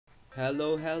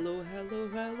Hello, hello, hello,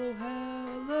 hello,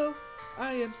 hello.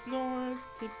 I am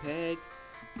SnortingPig.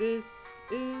 This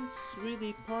is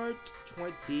really part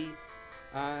 20.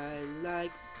 I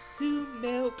like to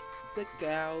milk the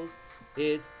cows.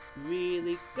 It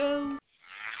really goes.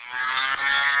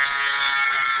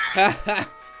 Haha!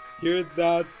 Hear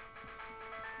that?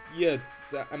 Yeah,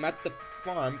 so I'm at the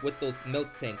farm with those milk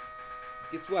tanks.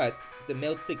 Guess what? The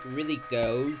milk tank really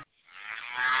goes.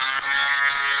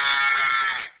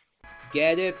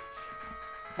 Get it?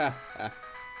 Ha ha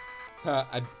ha,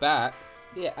 I'm back.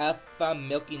 Yeah, I found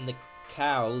milking the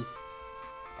cows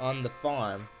on the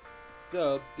farm.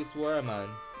 So, guess where I'm on?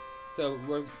 So,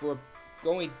 we're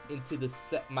going into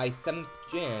my 7th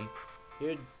gym. Here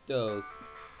it goes.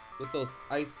 With those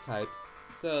ice types.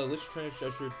 So, which trainer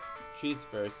should I choose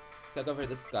first? So, I go for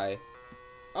this guy.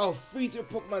 Oh, freeze your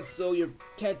Pokemon so you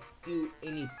can't do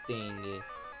anything.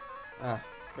 Ah,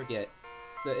 forget.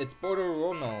 So it's Border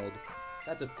Ronald.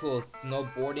 That's a cool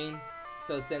snowboarding.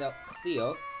 So send out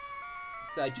Seal.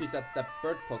 So I choose out the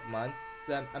bird Pokemon.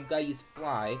 So I'm gonna use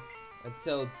Fly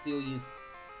until Seal use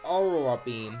Aurora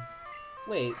Beam.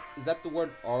 Wait, is that the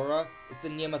word Aura? It's the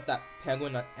name of that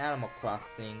penguin on Animal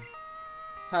Crossing.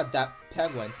 Huh, that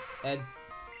penguin. And,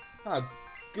 huh,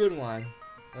 good one.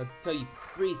 Until you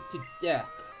freeze to death.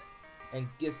 And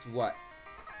guess what?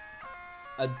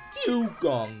 A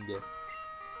dugong!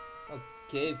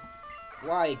 Okay,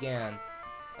 fly again.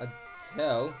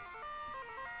 Until...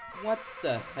 What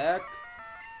the heck?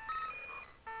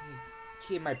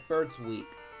 Okay, my bird's weak.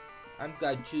 I'm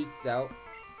gonna choose out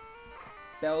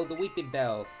Bell the Weeping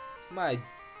Bell. Come on,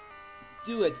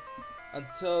 do it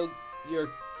until your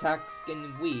attack's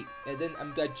getting weak. And then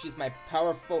I'm gonna choose my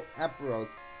powerful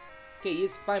Emperors. Okay,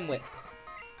 use Fine Whip.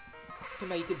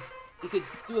 Come on, you could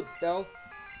do it, Bell.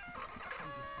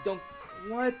 Don't...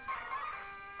 What?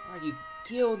 Oh, you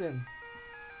killed him.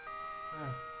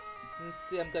 Let's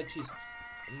see, I'm gonna choose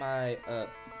my,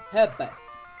 headbutt.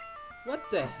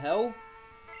 What the hell?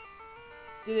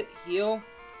 Did it heal?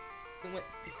 Then went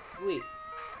to sleep.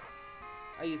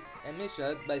 I use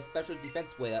Amisha, my special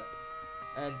defense way up.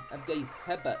 And I'm gonna use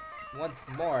headbutt once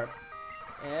more.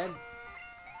 And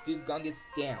Dugong is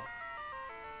down.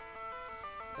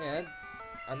 And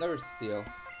another seal.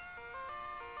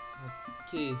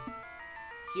 Okay.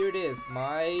 Here it is,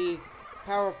 my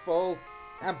powerful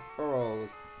Emperor's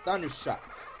Thundershock.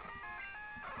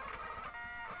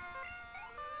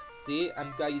 See,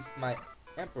 I'm gonna use my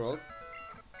Emperors.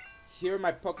 Here are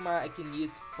my Pokemon I can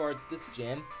use for this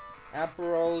gym.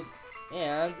 Emperors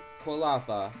and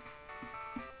Quilava.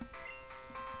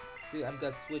 See, I'm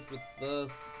gonna switch with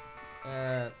this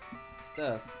and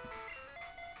this.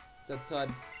 So until I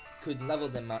could level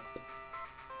them up.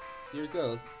 Here it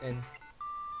goes, and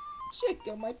check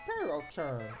out my Peril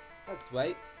turn. That's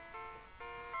right.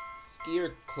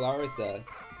 Scare Clarissa.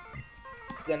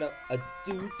 Send out a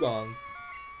Dugong.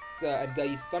 So I'm gonna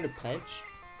use Thunder Punch.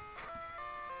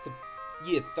 So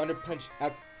yeah, Thunder Punch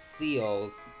at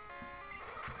Seals.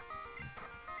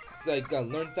 So I gotta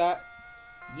learn that.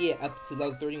 Yeah, up to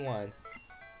level 31.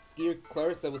 Scare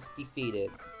Clarissa was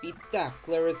defeated. Beat that,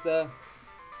 Clarissa.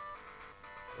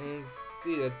 And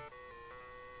see that.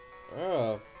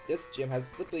 Oh, this gym has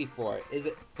slippery floor. Is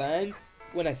it fun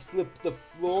when I slip the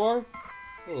floor?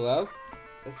 Hello,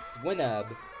 a Swinub.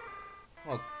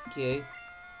 Okay,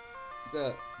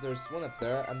 so there's one up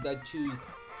there. I'm gonna choose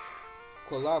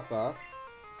Quilava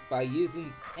by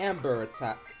using Amber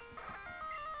attack.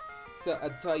 So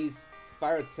until I use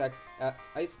fire attacks at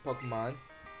ice Pokemon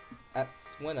at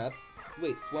Swinub.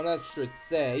 Wait, Swinub should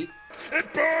say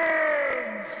it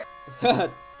burns.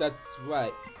 That's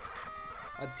right.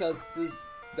 Until this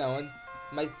one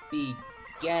might be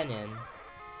Ganon.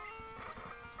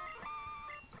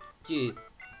 Yeah,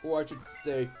 or I should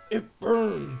say, it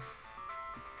burns!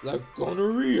 Like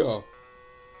gonorrhea!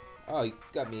 Oh, you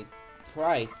got me.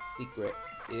 Pryce secret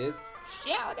is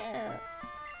shelter!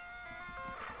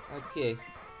 Okay.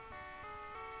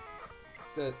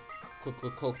 So,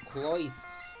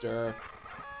 cloister.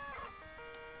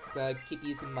 So I keep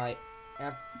using my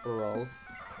Emperors.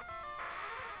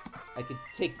 I could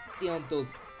take down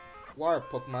those water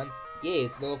Pokemon. Yay,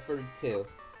 level 32.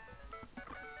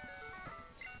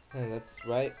 That's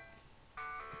right,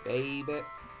 baby.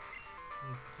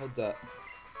 Hold up.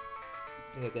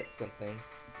 I think I got something.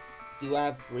 Do I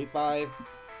have Revive?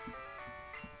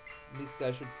 At least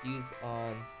I should use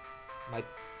on my...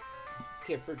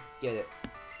 Okay, forget it.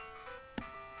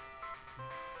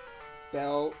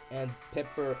 Bell and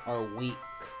Pepper are weak.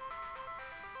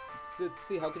 So let's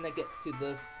see, how can I get to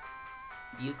this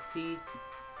beauty?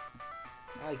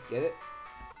 I get it.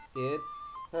 It's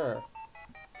her.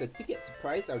 So to get to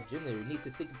Pryce, our gym leader, you need to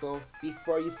think both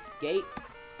before you skate.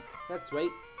 That's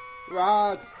right.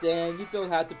 Roxanne, you don't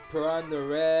have to put on the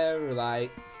red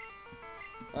light.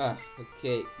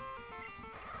 Okay.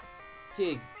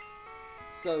 Okay.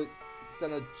 So,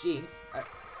 son of Jinx,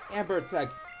 Amber attack.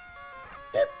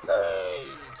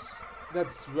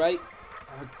 That's right.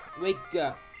 Wake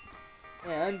up.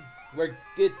 And we're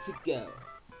good to go.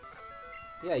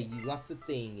 Yeah, you lost the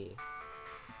thingy.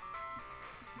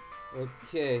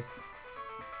 Okay.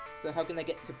 So how can I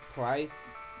get to Pryce?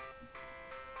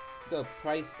 So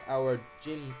Pryce, our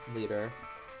gym leader.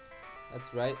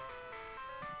 That's right.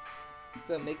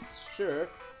 So make sure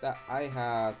that I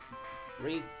have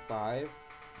grade 5.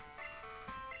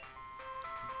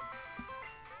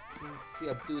 Let's see,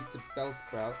 I'll do it to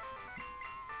Bellsprout.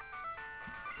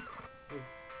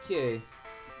 Okay.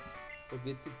 We're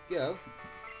good to go.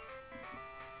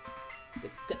 The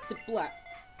cut to black.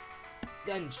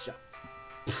 Gunshot.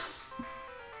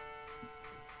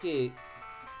 Okay.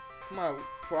 Come on,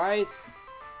 Pryce.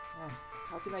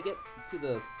 How can I get to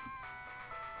this?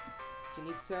 Can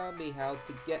you tell me how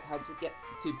to get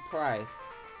to Pryce?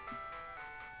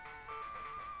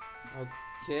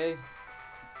 Okay.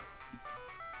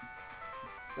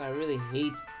 I really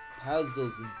hate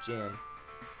puzzles in gym.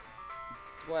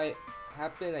 That's why it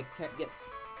happened. I can't get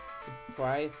to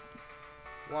Pryce.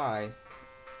 Why?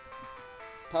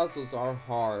 Puzzles are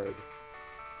hard.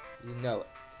 You know it.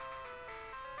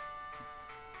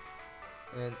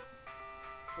 And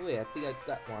oh wait, I think I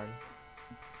got one.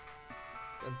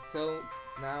 Until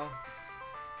now,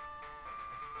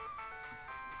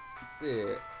 let's see,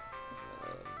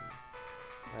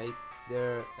 right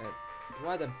there. And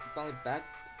right, I'm finally back.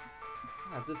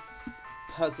 This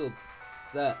puzzle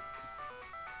sucks.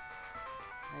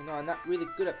 I know I'm not really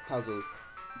good at puzzles.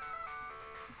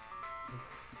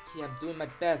 Okay, I'm doing my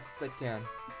best as I can.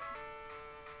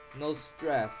 No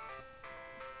stress.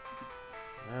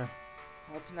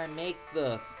 How can I make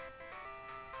this?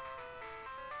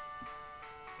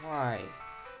 Why?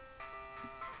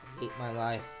 I hate my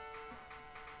life.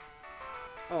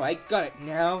 Oh, I got it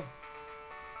now.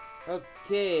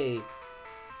 Okay.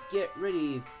 Get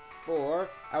ready for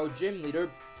our gym leader,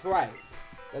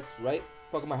 Pryce. That's right.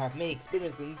 Pokemon have many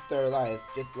experiences in their lives,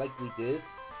 just like we do.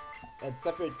 And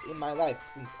suffered in my life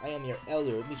since I am your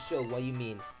elder. Let me show what you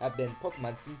mean. I've been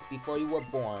Pokemon since before you were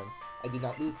born. I do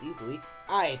not lose easily.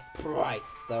 I,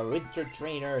 Pryce, the winter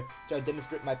trainer, shall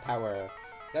demonstrate my power.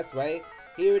 That's right.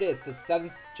 Here it is, the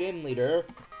 7th gym leader,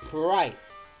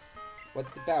 Pryce.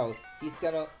 What's the battle? He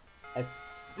sent out a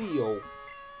seal.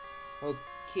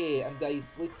 Okay, I'm gonna use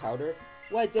sleep powder.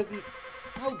 What doesn't...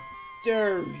 How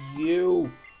dare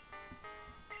you!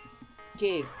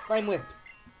 Okay, Fine Whip.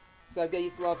 So I'm gonna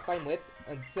use a lot of Fine Whip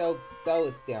until Bell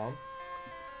is down.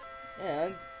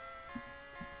 And...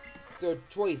 So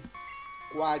choice,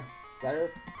 Squad Sire.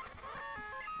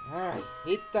 I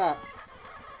hate that.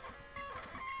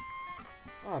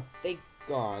 Oh, thank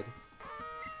God.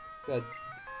 So,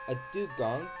 a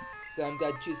Dugong. So I'm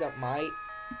gonna choose out my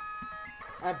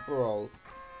Emperors.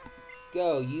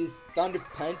 Go, use Thunder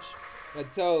Punch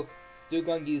until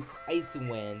Dugong use Ice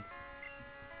Wind.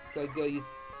 So I go use...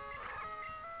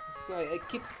 So it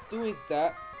keeps doing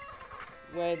that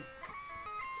when...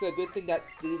 So a good thing that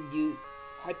didn't use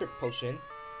Hyper Potion.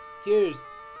 Here's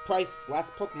Pryce's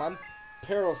last Pokemon,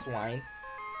 Paraswine.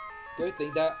 Good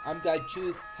thing that I'm gonna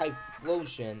choose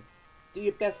Typhlosion. Do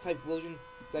your best, Typhlosion.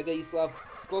 So I gotta use a lot of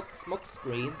smoke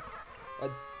screens.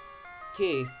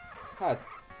 Okay.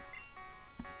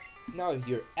 Now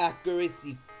your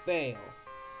accuracy fail.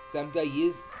 So I'm gonna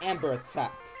use Amber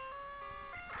Attack.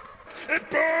 It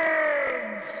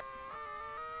burns!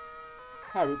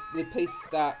 Replace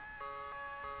that.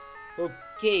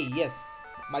 Okay, yes.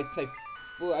 My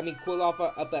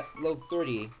Quilava up at low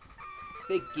 30.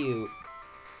 Thank you.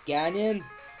 Ganon?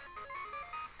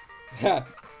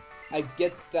 I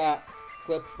get that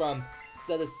clip from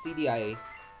Seta CDI.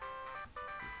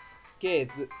 Okay,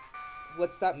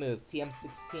 what's that move?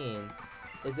 TM16.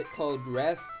 Is it called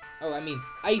Rest? Oh, I mean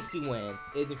Icy Wind.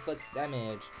 It inflicts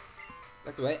damage.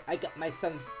 That's right, I got my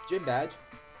 7th gym badge.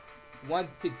 1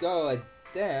 to go, and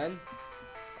then...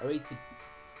 ready to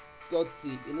go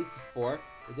to Elite Four.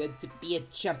 And then to be a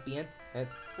champion. And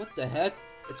what the heck?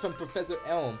 It's from Professor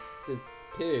Elm. It says,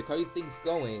 Pig, how are things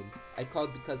going? I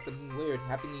called because something weird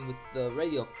happening with the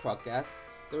radio broadcast.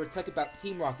 They were talking about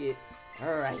Team Rocket.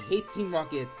 I hate Team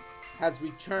Rocket. Has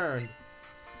returned.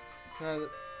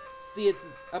 Let's see what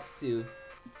it's up to.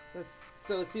 Let's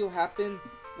see what happened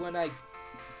when I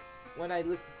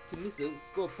listen to Miso.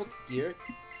 Let's go to Pokegear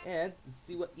and let's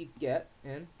see what you get.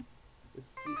 And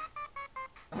let's see.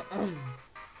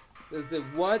 Is it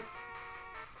what?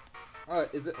 Oh,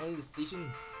 is it only the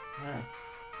station?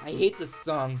 I hate this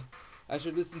song. I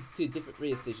should listen to a different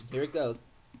radio station. Here it goes.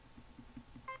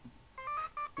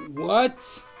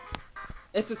 What?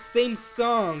 It's the same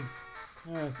song.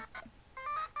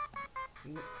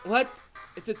 What?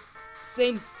 It's the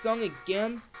same song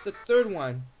again? The third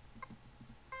one.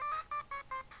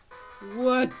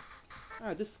 What?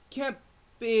 This can't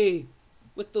be.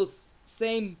 With those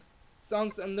same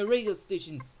songs on the radio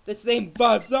station. The same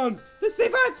 5 songs. The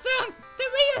same 5 songs. The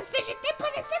radio station, they play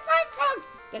the same 5 songs.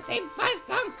 The same 5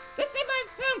 songs. The same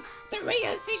 5 songs. The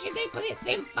radio station, they play the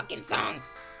same fucking songs.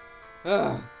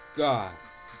 Oh, God.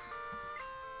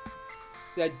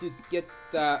 So I do get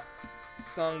that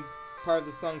song, part of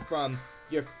the song from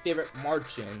your favorite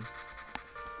Martian.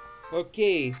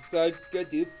 Okay, so I'm gonna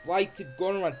do fly to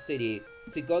Goldenrod City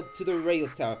to go to the radio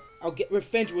tower. I'll get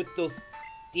revenge with those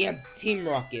damn Team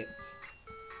Rocket.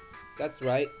 That's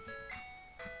right.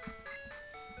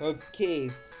 Okay.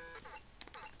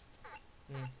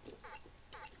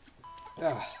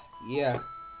 Yeah.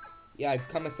 Yeah, I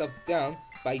calm myself down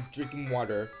by drinking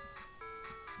water.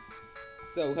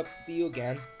 So, hope to see you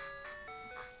again.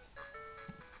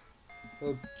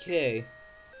 Okay.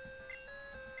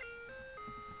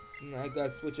 I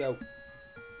gotta switch out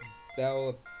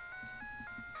Bell.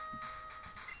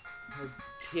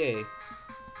 Okay.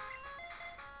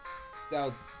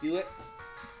 That'll do it.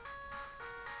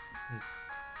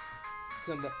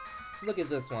 So, look at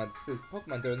this one. It says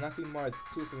Pokemon, there are nothing more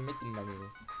tools for making money.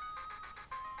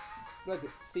 Look,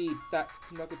 see that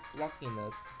Team Rocket blocking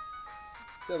us.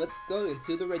 So let's go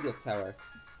into the radio tower.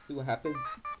 See what happened.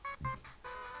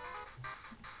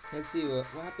 Let's see what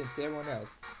happened to everyone else.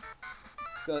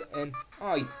 So, and,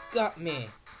 oh, you got me!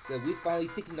 So we finally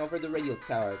taken over the radio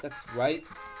tower, that's right.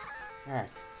 I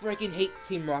freaking hate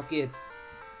Team Rocket.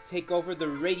 Take over the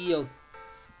radio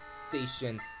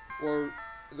station, or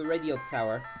the radio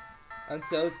tower,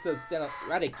 until it says stand up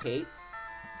eradicate.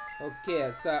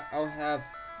 Okay, so I'll have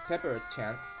Pepper a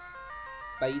chance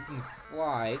by using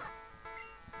fly.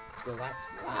 So let's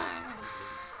fly!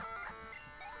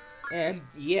 And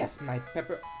yes, my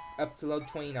Pepper up to level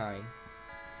 29.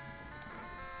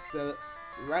 So,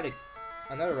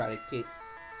 another eradicate.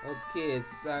 Okay,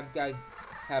 so I'm gonna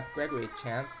have Gregory a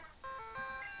chance.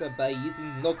 So by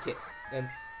using low kick. And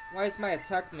why is my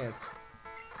attack missed?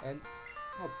 And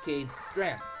okay,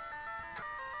 strength.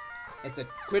 It's a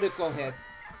critical hit.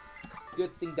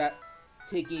 Good thing that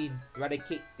taking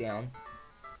eradicate down.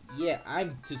 Yeah,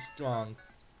 I'm too strong.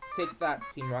 Take that,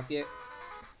 Team Rocket.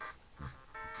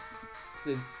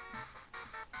 So,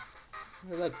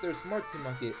 look, there's more Team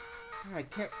Rocket. I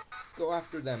can't go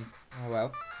after them. Oh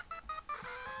well.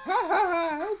 Ha ha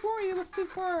ha! Don't worry, it was too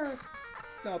far.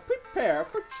 Now prepare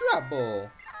for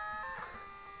trouble.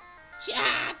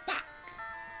 Jabak!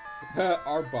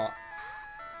 Arbok.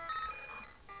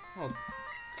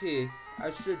 Okay,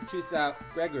 I should choose out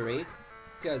Gregory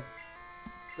because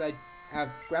I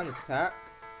have ground attack,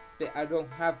 but I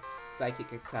don't have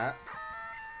psychic attack.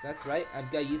 That's right, I'm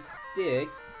gonna use dig.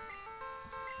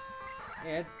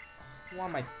 And why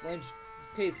am I flinch?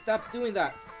 Okay, stop doing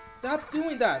that! Stop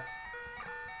doing that!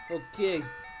 Okay,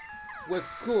 we're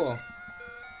cool.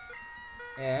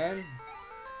 And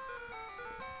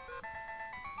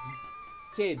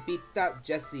okay, beat that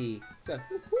Jesse. So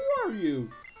who are you?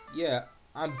 Yeah,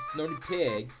 I'm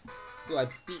SnortingPig. So I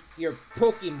beat your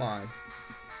Pokemon.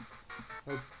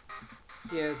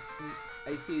 Okay,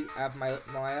 I see I have my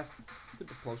last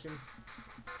Super Potion.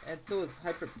 And so is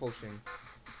Hyper Potion.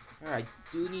 I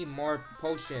do need more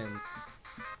potions.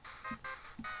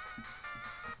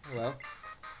 Well,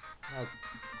 I'll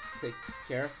take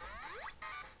care.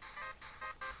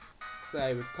 So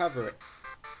I recover it.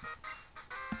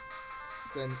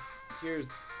 Then here's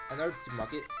another Team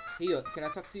Rocket. Hey, can I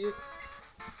talk to you?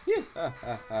 Yeah, ha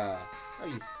ha ha. Are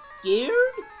you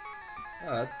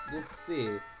scared? We'll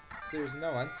see. There's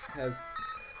no one, because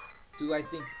do I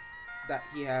think that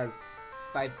he has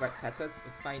 5 Rattatas?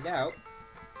 Let's find out.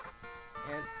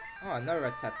 And, oh, another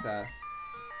Rattata.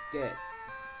 Good.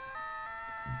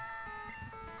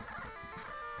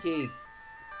 Okay,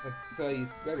 so I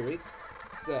use Gregory.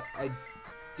 So I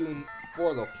do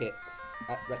 4 low kicks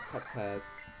at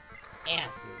Rattata's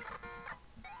asses.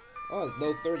 Oh,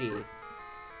 low 30.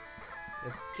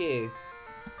 Okay.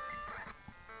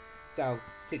 Now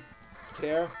take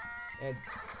care and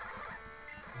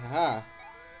haha.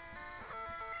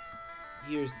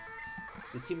 Here's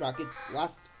the Team Rocket's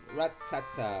last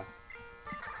Rattata.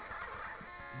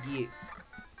 Yeah.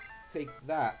 Take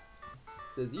that.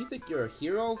 So do you think you're a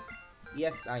hero?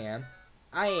 Yes, I am.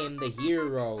 I am the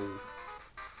hero.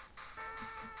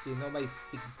 Okay, nobody's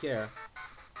taking care.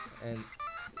 And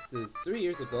this is 3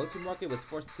 years ago, Team Rocket was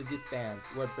forced to disband.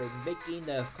 We're making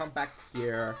a comeback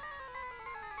here.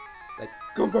 Like,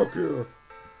 come back here!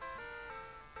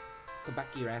 Come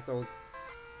back here, asshole.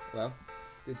 Well,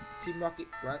 so Team Rocket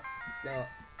grunt, so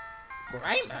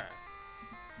Grimer!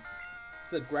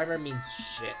 So Grimer means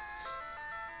shit.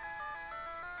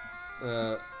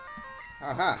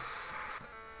 Haha.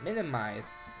 Minimize.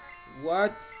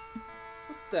 What?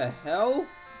 What the hell?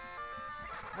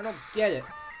 I don't get it.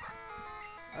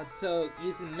 Until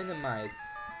using minimize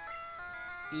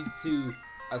into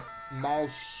a small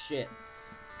shit.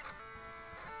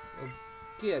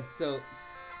 Okay, so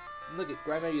look at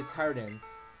Grimer use Harden.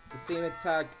 The same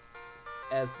attack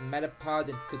as Metapod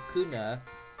and Kakuna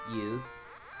used.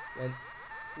 And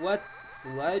what?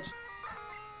 Sludge?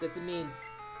 Doesn't mean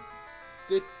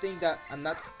good thing that I'm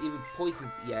not even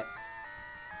poisoned yet.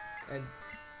 And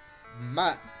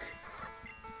Muck.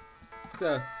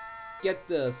 So, get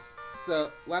this.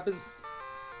 So, what happens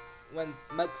when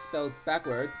Muck spelled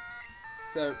backwards?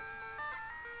 So,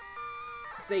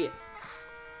 say it.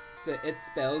 So, it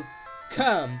spells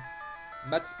come.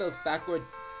 Muck spells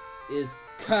backwards is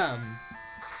come.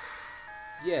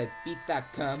 Yeah, beat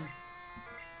that come.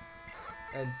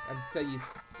 And until you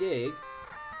dig.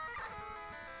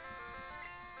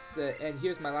 So, and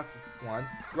here's my last one.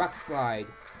 Rock Slide.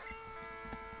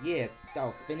 Yeah,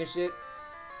 that'll finish it.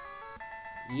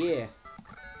 Yeah.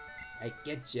 I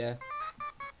get ya.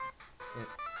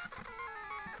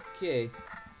 Okay.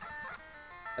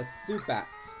 A Subat.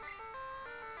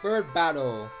 Bird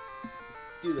Battle.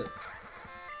 Let's do this.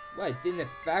 What, it didn't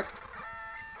affect?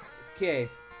 Okay.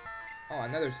 Oh,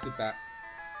 another Subat.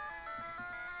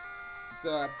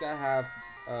 So I've gotta have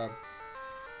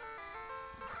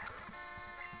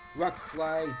Rock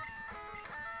Slide.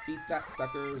 Beat that,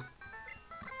 suckers.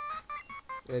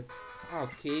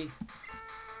 Okay.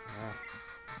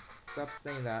 Stop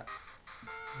saying that.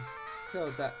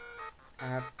 So that I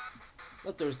have.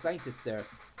 Look, there's scientists there.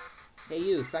 Hey,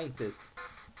 you, scientist.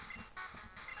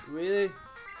 Really?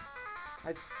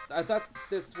 I thought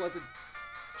this was a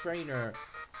trainer.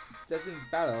 Doesn't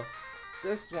battle.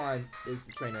 This one is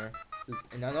the trainer. Says,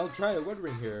 and I don't try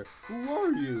wondering here. Who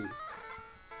are you?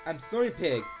 I'm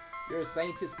SnortingPig. You're a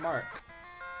scientist, Mark.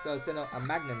 So I'll send out a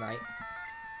Magnanite.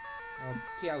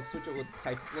 Okay, I'll switch it with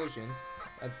Typhlosion.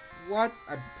 What?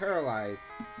 I'm paralyzed.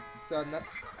 So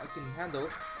I can handle.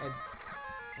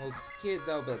 And okay,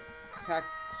 though, but attack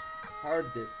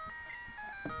hardest.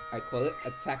 I call it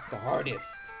attack the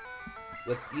hardest.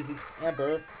 With using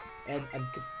Amber, and I'm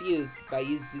confused by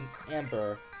using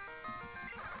Amber.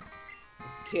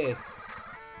 Okay.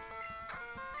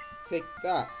 Take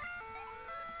that.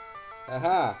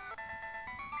 Haha.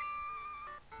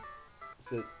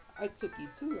 So I took you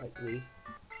too lightly.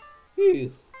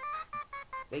 Phew.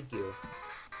 Thank you.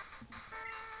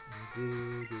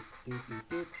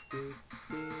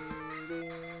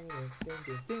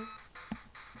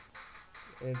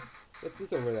 And what's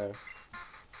this over there?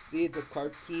 See, it's a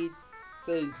card key.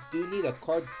 So you do need a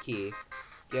card key.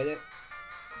 Get it?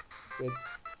 So,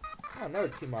 oh, another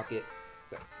Team Rocket.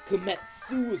 So, commit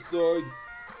suicide.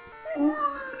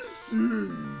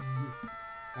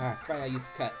 Finally I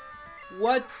used cut.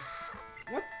 What?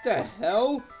 What the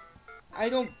hell? I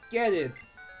don't get it.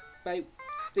 By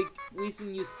the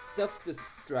reason you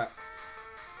self-destruct.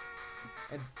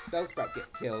 And Bellsprout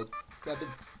get killed. 7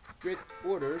 strict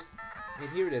orders. And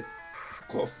here it is.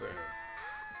 Coffin.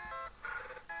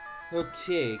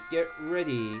 Okay, get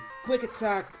ready. Quick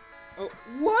attack. Oh,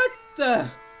 what the?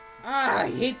 I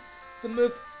hate the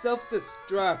move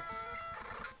self-destruct.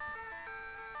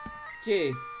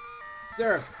 Okay,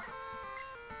 Surf.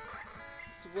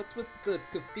 So what's with the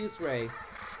Confuse Ray?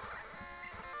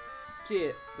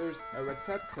 Okay, there's a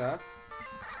Rattata.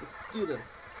 Let's do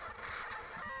this.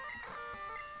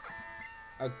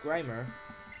 A Grimer.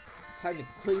 Time to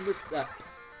clean this up.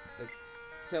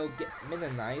 Until get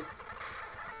minimized.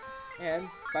 And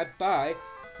bye-bye.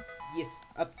 Yes,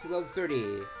 up to level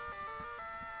 30.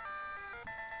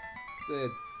 So,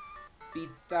 beat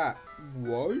that.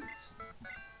 What?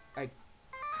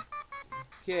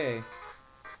 Okay.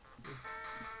 Let's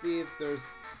see if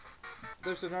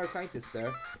there's another scientist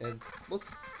there. And most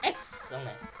excellent.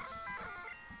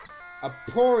 A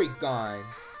Porygon.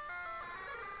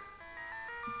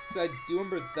 So I do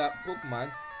remember that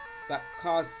Pokemon that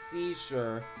caused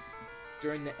seizure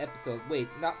during the episode. Wait,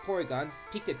 not Porygon,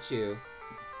 Pikachu.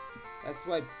 That's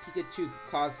why Pikachu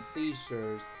caused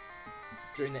seizures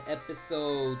during the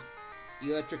episode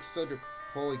Electric Soldier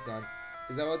Porygon.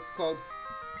 Is that what it's called?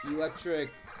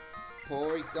 Electric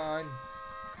Porygon?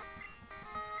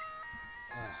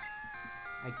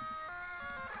 I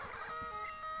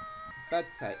bug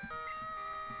type.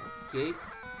 Okay.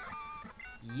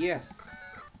 Yes.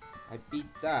 I beat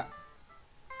that.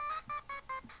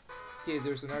 Okay,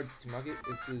 there's another market.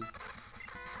 It says,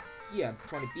 yeah, I'm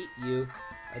trying to beat you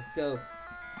until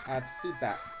I have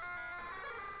Subat.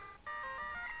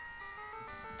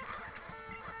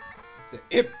 So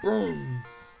it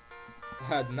burns!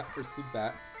 Not for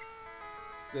Subat.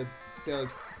 So, till,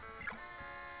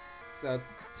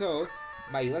 till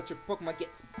my electric Pokemon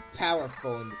gets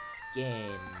powerful in this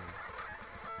game.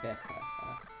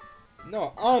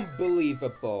 No,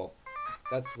 unbelievable.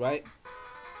 That's right.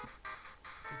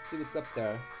 Let's see what's up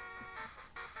there.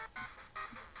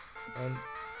 And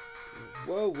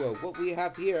whoa, what we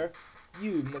have here?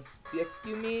 You must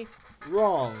rescue me?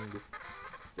 Wrong.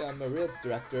 So I'm a real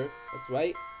director. That's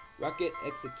right. Rocket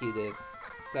Executive.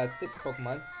 So it has 6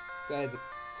 Pokemon. So it has a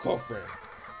coffin.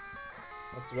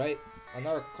 That's right.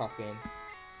 Another coffin.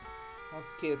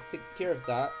 Okay, let's take care of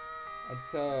that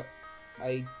until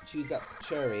I choose out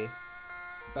Cherry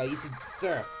by using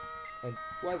Surf. And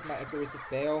was my accuracy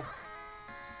fail?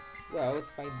 Well, let's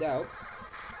find out.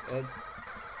 And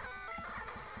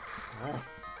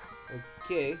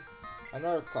okay,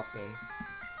 another coffin.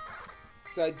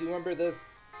 So I do remember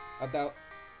this about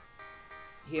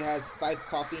he has 5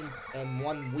 coffins and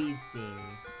 1 wheezing.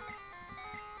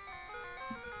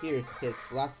 Here, his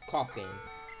last coffin.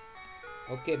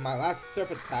 Okay, my last surf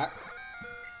attack.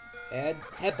 And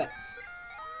headbutt.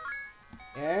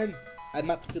 And I'm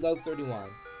up to level 31.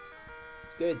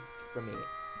 Good for me.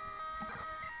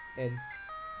 And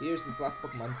here's his last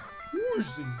Pokemon.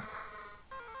 Wheezing.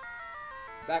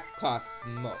 That costs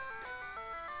smoke.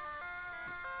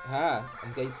 Ah,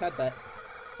 I'm getting headbutt.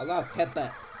 A lot of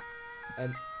headbutt.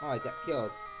 And oh, I got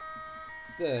killed.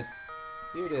 So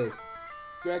here it is.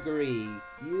 Gregory,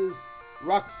 use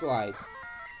Rock Slide.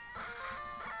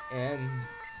 And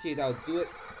okay, that'll do it.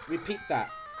 Repeat that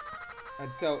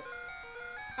until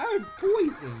I'm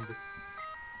poisoned.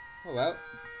 Oh well.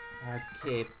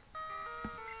 Okay.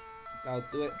 That'll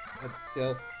do it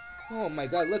until. Oh my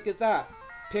god, look at that!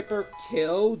 Pipper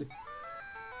killed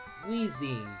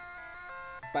Wheezing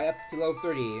by up to level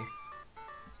 30.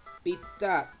 Beat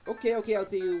that. Okay, I'll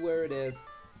tell you where it is.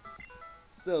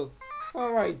 So,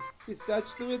 alright,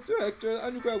 dispatch to the director of the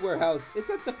underground warehouse. It's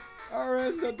at the far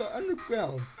end of the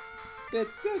underground. But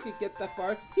I could get that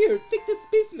far. Here, take the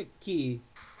basement key.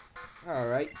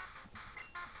 Alright.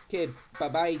 Okay,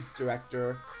 bye-bye,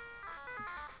 director.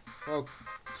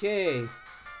 Okay.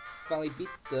 Finally beat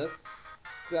this.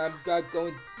 So I'm gonna go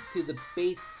into the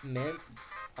basement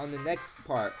on the next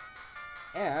part.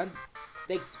 And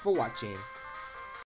thanks for watching.